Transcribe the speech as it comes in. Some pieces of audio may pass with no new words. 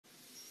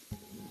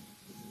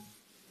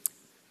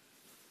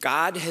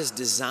God has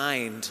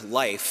designed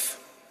life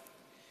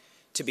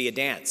to be a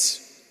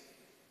dance.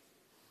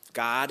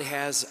 God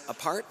has a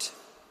part,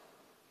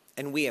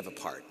 and we have a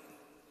part.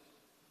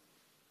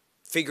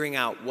 Figuring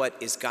out what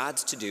is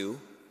God's to do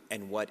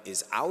and what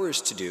is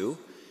ours to do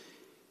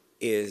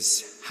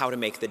is how to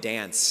make the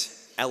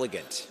dance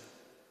elegant.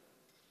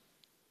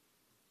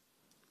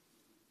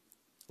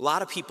 A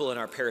lot of people in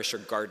our parish are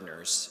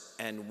gardeners,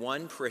 and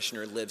one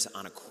parishioner lives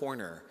on a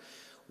corner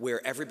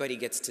where everybody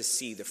gets to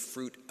see the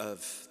fruit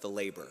of the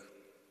labor.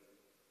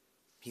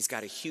 He's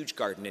got a huge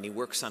garden, and he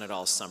works on it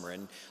all summer,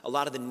 and a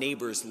lot of the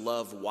neighbors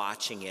love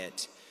watching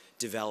it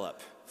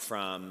develop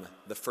from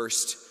the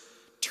first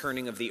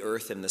turning of the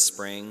earth in the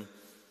spring,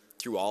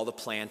 through all the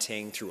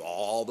planting, through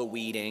all the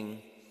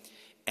weeding.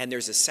 And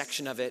there's a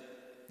section of it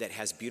that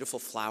has beautiful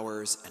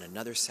flowers, and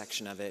another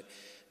section of it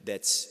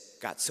that's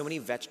got so many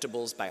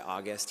vegetables by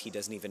August, he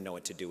doesn't even know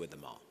what to do with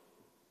them all.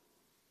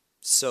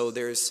 So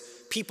there's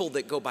people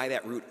that go by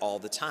that route all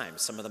the time.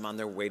 Some of them on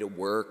their way to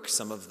work,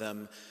 some of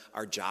them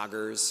are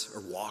joggers or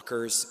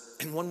walkers.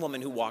 And one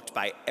woman who walked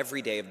by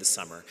every day of the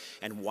summer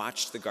and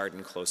watched the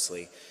garden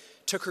closely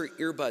took her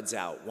earbuds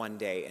out one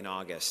day in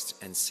August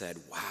and said,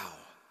 "Wow,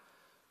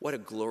 what a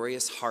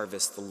glorious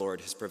harvest the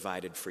Lord has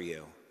provided for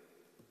you."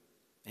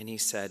 And he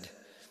said,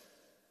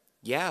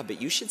 "Yeah,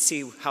 but you should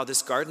see how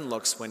this garden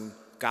looks when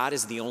God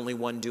is the only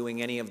one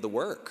doing any of the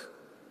work."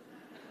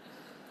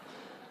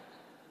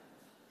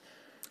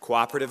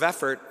 Cooperative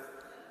effort.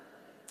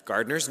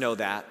 Gardeners know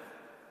that.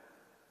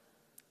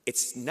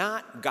 It's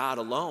not God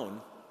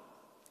alone,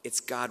 it's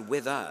God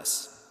with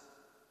us.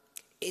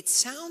 It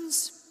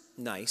sounds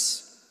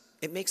nice.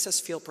 It makes us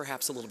feel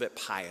perhaps a little bit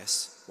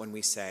pious when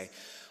we say,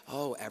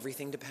 "Oh,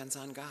 everything depends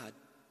on God."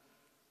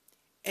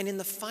 And in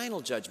the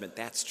final judgment,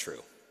 that's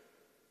true.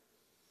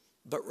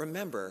 But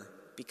remember,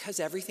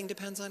 because everything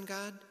depends on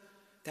God,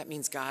 that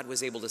means God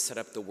was able to set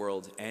up the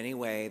world any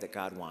way that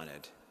God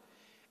wanted.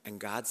 And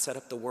God set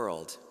up the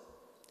world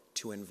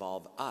to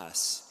involve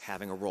us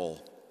having a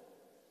role.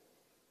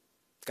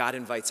 God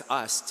invites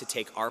us to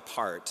take our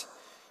part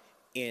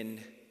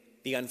in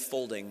the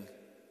unfolding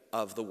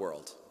of the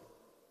world.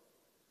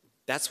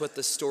 That's what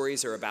the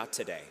stories are about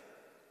today.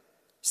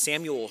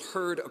 Samuel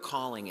heard a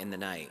calling in the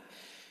night,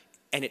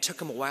 and it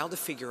took him a while to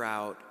figure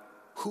out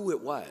who it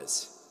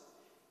was,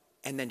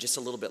 and then just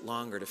a little bit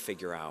longer to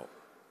figure out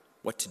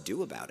what to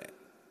do about it.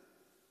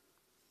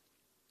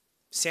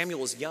 Samuel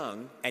was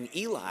young, and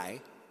Eli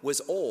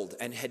was old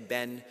and had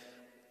been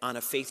on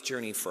a faith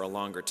journey for a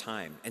longer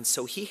time. And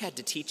so he had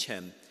to teach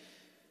him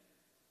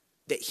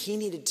that he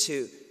needed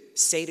to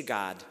say to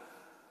God,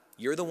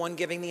 "You're the one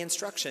giving the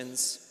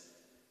instructions,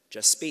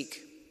 just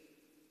speak.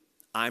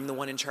 I'm the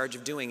one in charge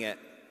of doing it,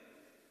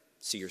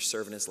 so your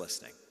servant is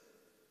listening.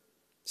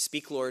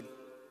 Speak, Lord.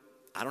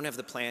 I don't have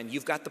the plan.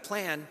 You've got the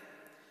plan,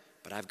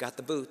 but I've got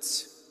the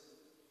boots,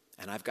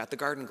 and I've got the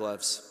garden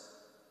gloves.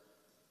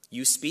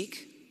 You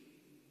speak,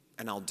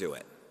 and I'll do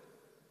it."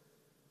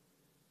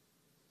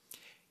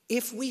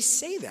 If we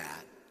say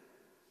that,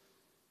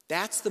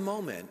 that's the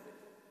moment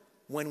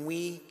when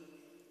we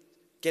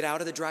get out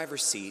of the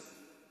driver's seat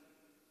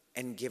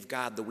and give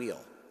God the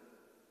wheel.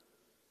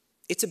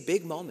 It's a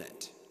big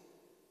moment.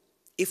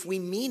 If we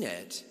mean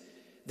it,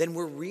 then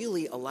we're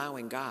really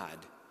allowing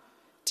God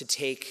to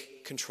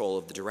take control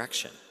of the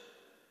direction.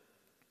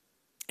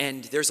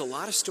 And there's a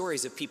lot of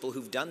stories of people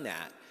who've done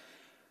that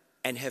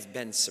and have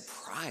been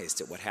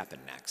surprised at what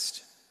happened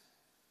next.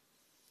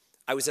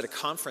 I was at a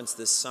conference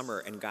this summer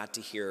and got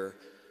to hear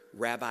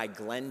Rabbi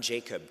Glenn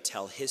Jacob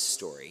tell his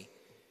story.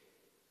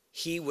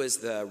 He was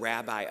the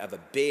rabbi of a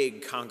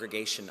big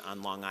congregation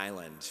on Long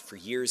Island for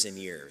years and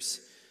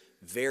years.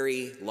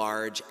 Very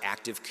large,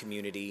 active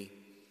community.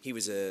 He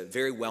was a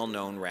very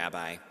well-known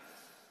rabbi.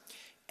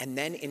 And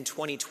then in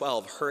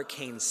 2012,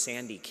 Hurricane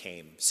Sandy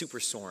came,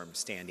 Superstorm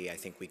Sandy, I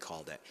think we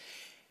called it,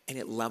 and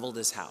it leveled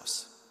his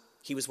house.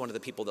 He was one of the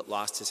people that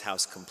lost his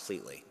house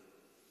completely.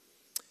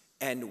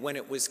 And when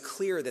it was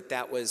clear that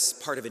that was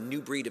part of a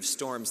new breed of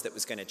storms that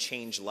was going to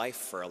change life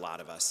for a lot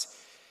of us,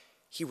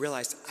 he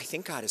realized, I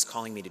think God is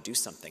calling me to do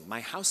something. My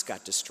house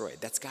got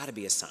destroyed. That's got to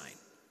be a sign.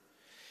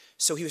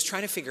 So he was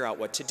trying to figure out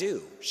what to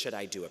do. Should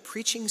I do a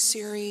preaching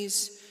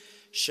series?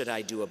 Should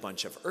I do a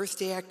bunch of Earth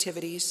Day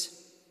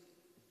activities?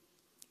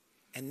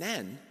 And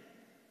then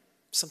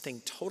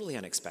something totally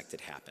unexpected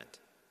happened.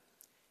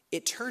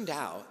 It turned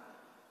out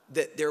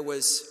that there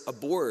was a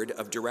board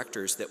of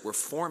directors that were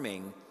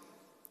forming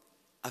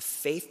a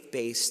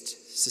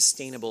faith-based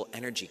sustainable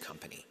energy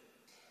company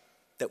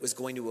that was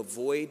going to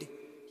avoid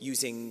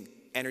using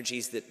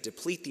energies that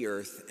deplete the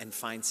earth and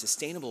find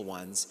sustainable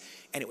ones.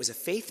 And it was a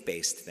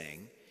faith-based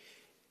thing.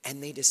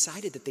 And they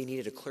decided that they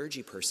needed a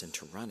clergy person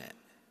to run it.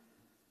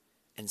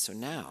 And so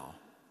now,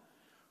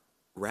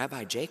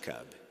 Rabbi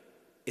Jacob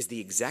is the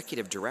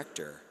executive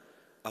director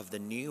of the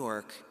New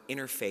York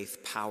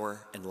Interfaith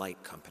Power and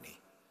Light Company.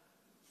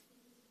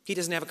 He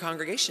doesn't have a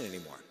congregation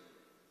anymore.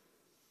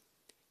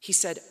 He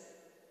said,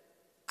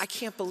 I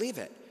can't believe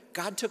it.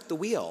 God took the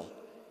wheel,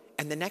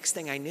 and the next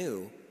thing I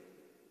knew,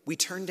 we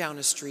turned down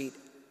a street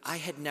I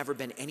had never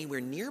been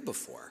anywhere near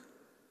before.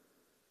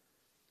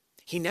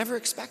 He never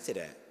expected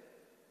it,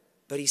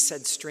 but he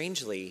said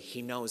strangely,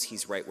 he knows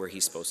he's right where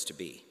he's supposed to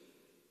be.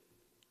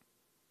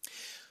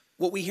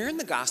 What we hear in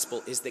the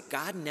gospel is that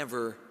God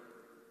never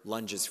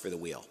lunges for the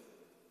wheel.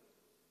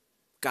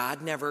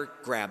 God never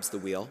grabs the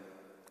wheel.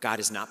 God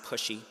is not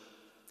pushy.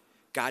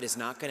 God is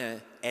not going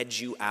to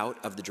edge you out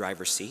of the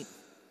driver's seat.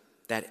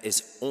 That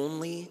is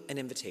only an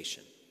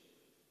invitation.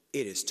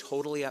 It is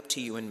totally up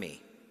to you and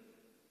me.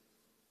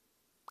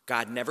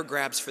 God never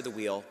grabs for the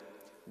wheel.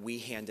 We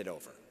hand it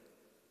over.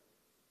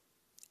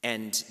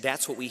 And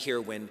that's what we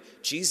hear when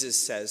Jesus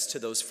says to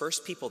those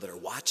first people that are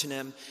watching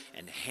him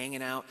and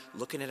hanging out,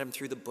 looking at him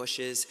through the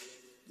bushes,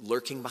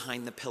 lurking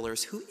behind the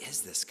pillars, who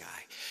is this guy?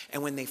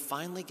 And when they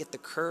finally get the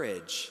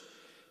courage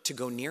to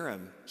go near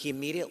him, he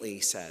immediately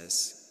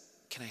says,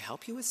 can I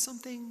help you with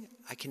something?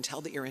 I can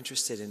tell that you're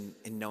interested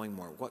in knowing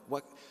more.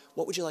 What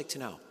would you like to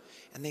know?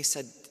 And they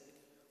said,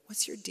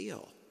 what's your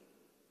deal?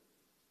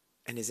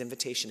 And his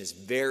invitation is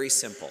very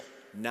simple,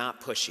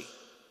 not pushy.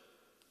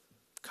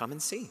 Come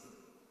and see.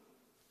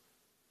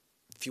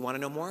 If you want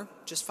to know more,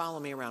 just follow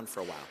me around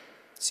for a while.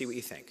 See what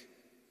you think.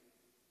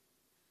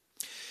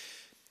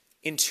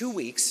 In 2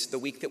 weeks, the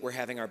week that we're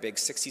having our big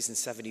 60s and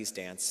 70s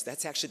dance,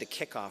 that's actually the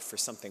kickoff for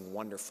something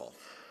wonderful.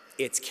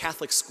 It's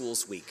Catholic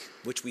Schools Week,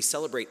 which we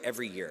celebrate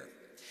every year.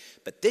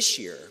 But this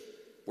year,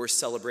 we're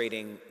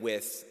celebrating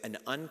with an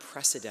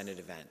unprecedented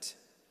event.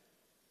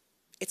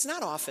 It's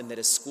not often that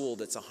a school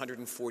that's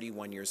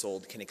 141 years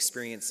old can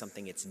experience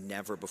something it's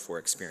never before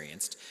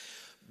experienced,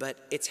 but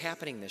it's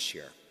happening this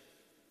year.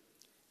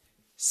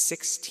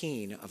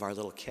 16 of our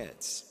little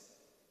kids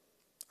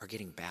are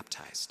getting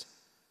baptized.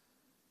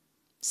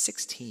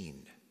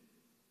 16.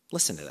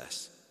 Listen to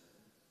this.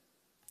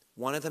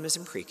 One of them is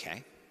in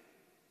pre-K.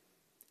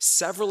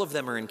 Several of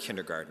them are in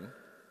kindergarten.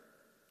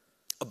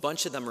 A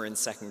bunch of them are in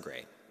second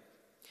grade.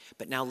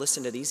 But now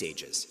listen to these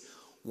ages.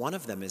 One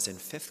of them is in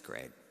 5th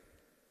grade.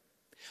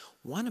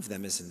 One of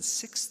them is in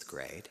 6th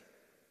grade.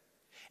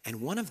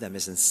 And one of them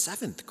is in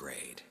 7th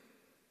grade.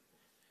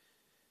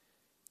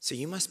 So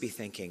you must be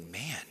thinking,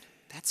 man,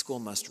 that school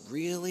must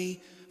really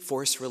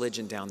force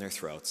religion down their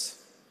throats.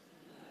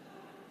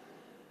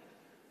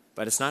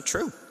 But it's not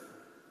true.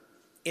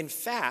 In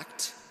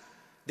fact,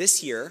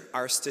 this year,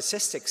 our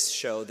statistics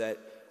show that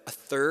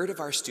 1/3 of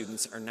our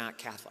students are not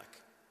Catholic.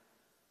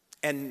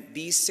 And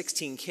these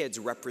 16 kids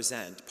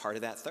represent part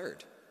of that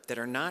third that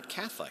are not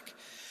Catholic.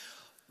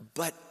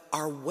 But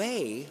our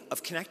way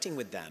of connecting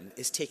with them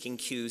is taking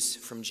cues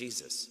from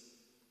Jesus.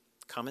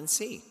 Come and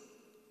see.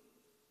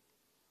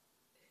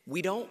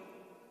 We don't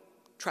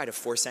try to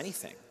force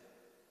anything.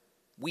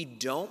 We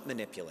don't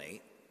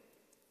manipulate.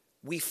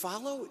 We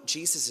follow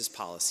Jesus'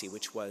 policy,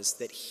 which was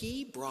that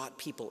he brought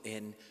people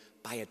in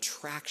by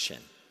attraction,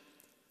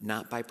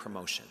 not by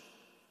promotion.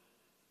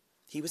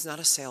 He was not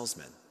a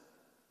salesman.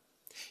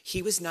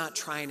 He was not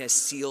trying to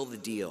seal the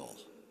deal.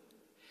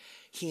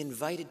 He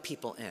invited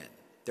people in.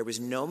 There was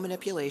no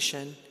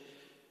manipulation,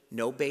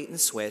 no bait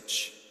and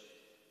switch.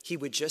 He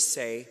would just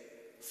say,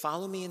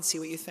 follow me and see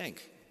what you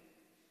think.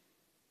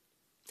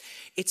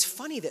 It's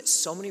funny that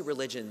so many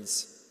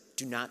religions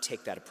do not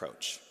take that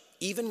approach.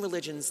 Even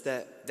religions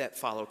that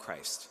follow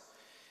Christ.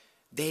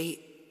 They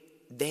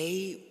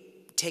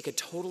take a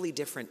totally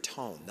different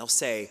tone. They'll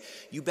say,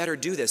 you better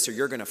do this or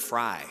you're going to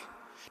fry.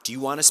 Do you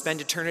want to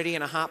spend eternity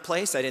in a hot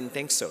place? I didn't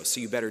think so. So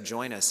you better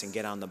join us and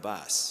get on the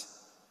bus.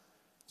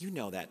 You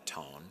know that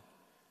tone.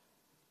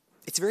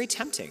 It's very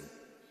tempting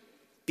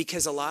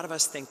because a lot of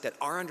us think that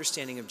our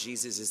understanding of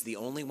Jesus is the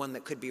only one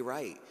that could be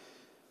right.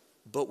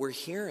 But we're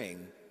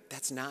hearing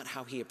that's not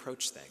how he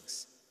approached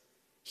things.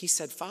 He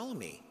said, follow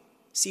me.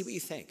 See what you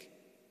think.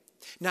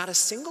 Not a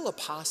single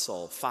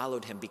apostle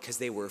followed him because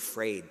they were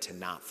afraid to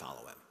not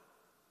follow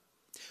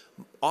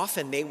him.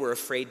 Often they were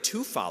afraid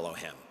to follow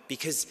him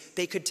because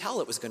they could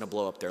tell it was going to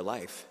blow up their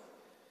life.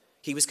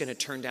 He was going to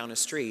turn down a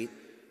street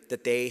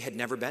that they had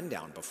never been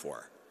down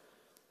before.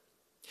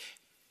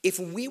 If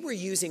we were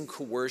using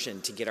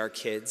coercion to get our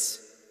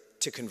kids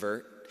to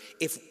convert,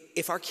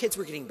 if our kids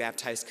were getting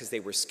baptized because they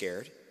were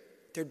scared,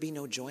 there'd be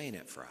no joy in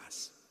it for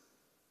us.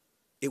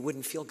 It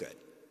wouldn't feel good.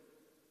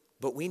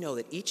 But we know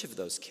that each of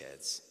those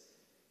kids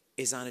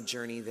is on a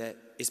journey that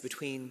is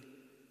between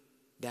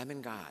them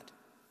and God.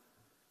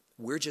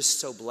 We're just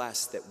so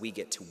blessed that we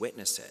get to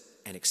witness it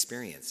and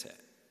experience it.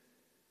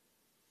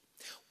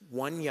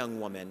 One young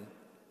woman,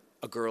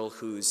 a girl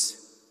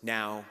who's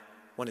now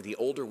one of the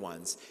older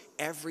ones,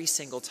 every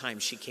single time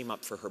she came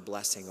up for her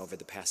blessing over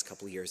the past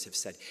couple of years have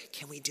said,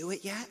 can we do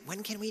it yet?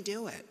 When can we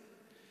do it?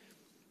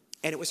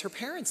 And it was her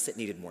parents that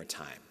needed more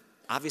time.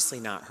 Obviously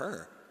not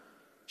her.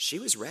 She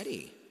was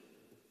ready.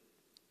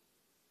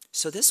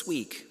 So this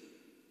week,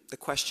 the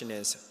question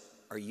is,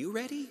 are you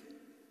ready?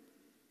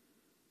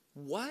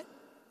 What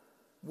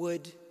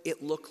would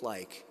it look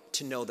like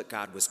to know that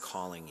God was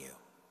calling you?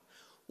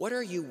 What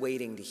are you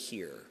waiting to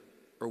hear,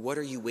 or what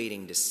are you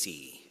waiting to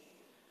see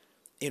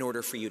in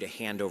order for you to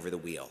hand over the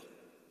wheel?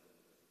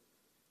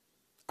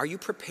 Are you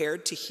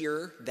prepared to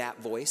hear that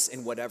voice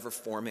in whatever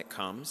form it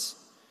comes?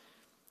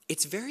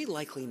 it's very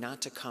likely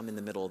not to come in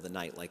the middle of the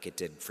night like it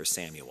did for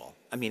Samuel.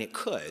 I mean, it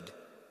could,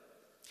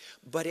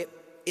 but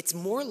it's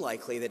more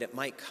likely that it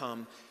might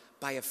come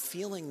by a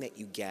feeling that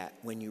you get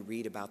when you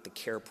read about the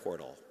care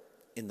portal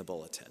in the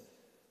bulletin.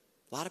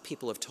 A lot of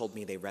people have told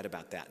me they read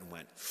about that and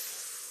went,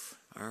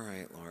 all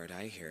right, Lord,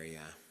 I hear you.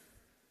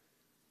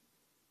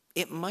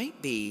 It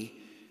might be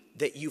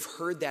that you've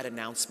heard that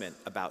announcement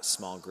about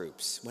small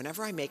groups.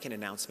 Whenever I make an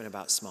announcement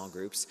about small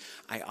groups,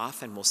 I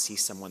often will see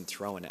someone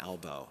throw an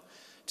elbow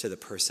to the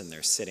person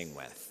they're sitting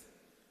with.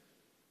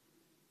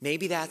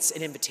 Maybe that's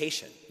an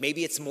invitation.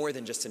 Maybe it's more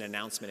than just an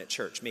announcement at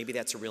church. Maybe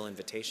that's a real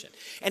invitation.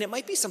 And it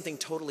might be something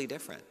totally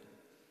different.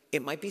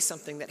 It might be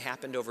something that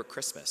happened over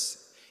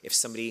Christmas. If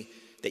somebody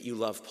that you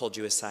love pulled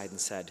you aside and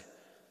said,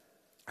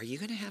 are you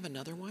going to have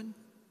another one?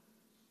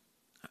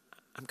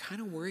 I'm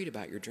kind of worried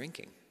about your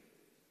drinking.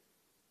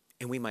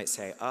 And we might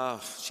say,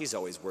 oh, she's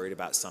always worried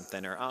about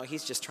something, or oh,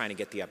 he's just trying to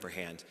get the upper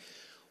hand.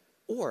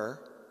 Or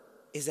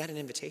is that an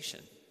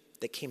invitation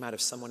that came out of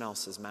someone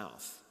else's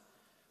mouth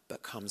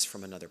but comes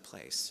from another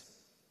place?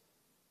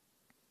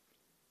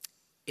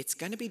 It's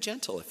going to be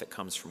gentle if it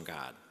comes from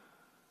God.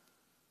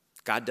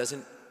 God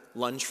doesn't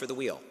lunge for the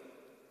wheel.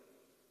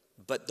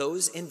 But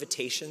those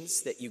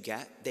invitations that you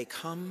get, they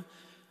come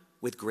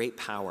with great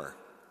power.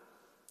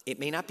 It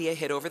may not be a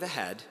hit over the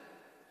head,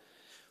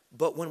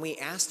 but when we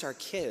asked our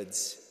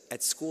kids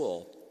at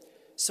school,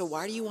 so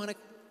why do you want to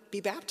be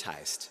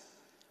baptized?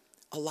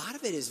 A lot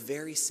of it is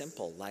very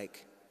simple,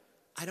 like,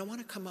 I don't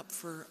want to come up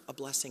for a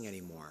blessing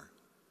anymore.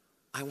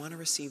 I want to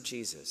receive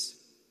Jesus.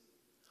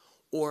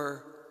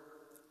 Or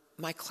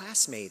my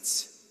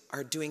classmates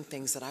are doing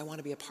things that I want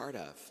to be a part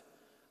of.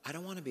 I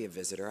don't want to be a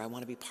visitor. I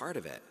want to be part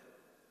of it.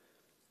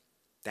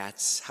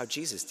 That's how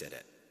Jesus did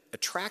it.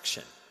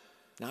 Attraction,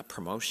 not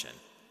promotion.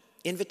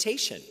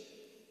 Invitation,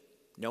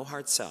 no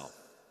hard sell.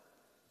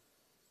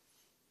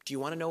 Do you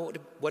want to know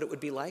what it would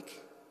be like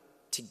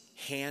to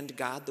hand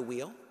God the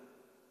wheel?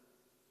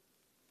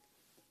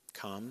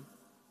 Come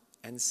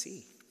and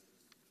see.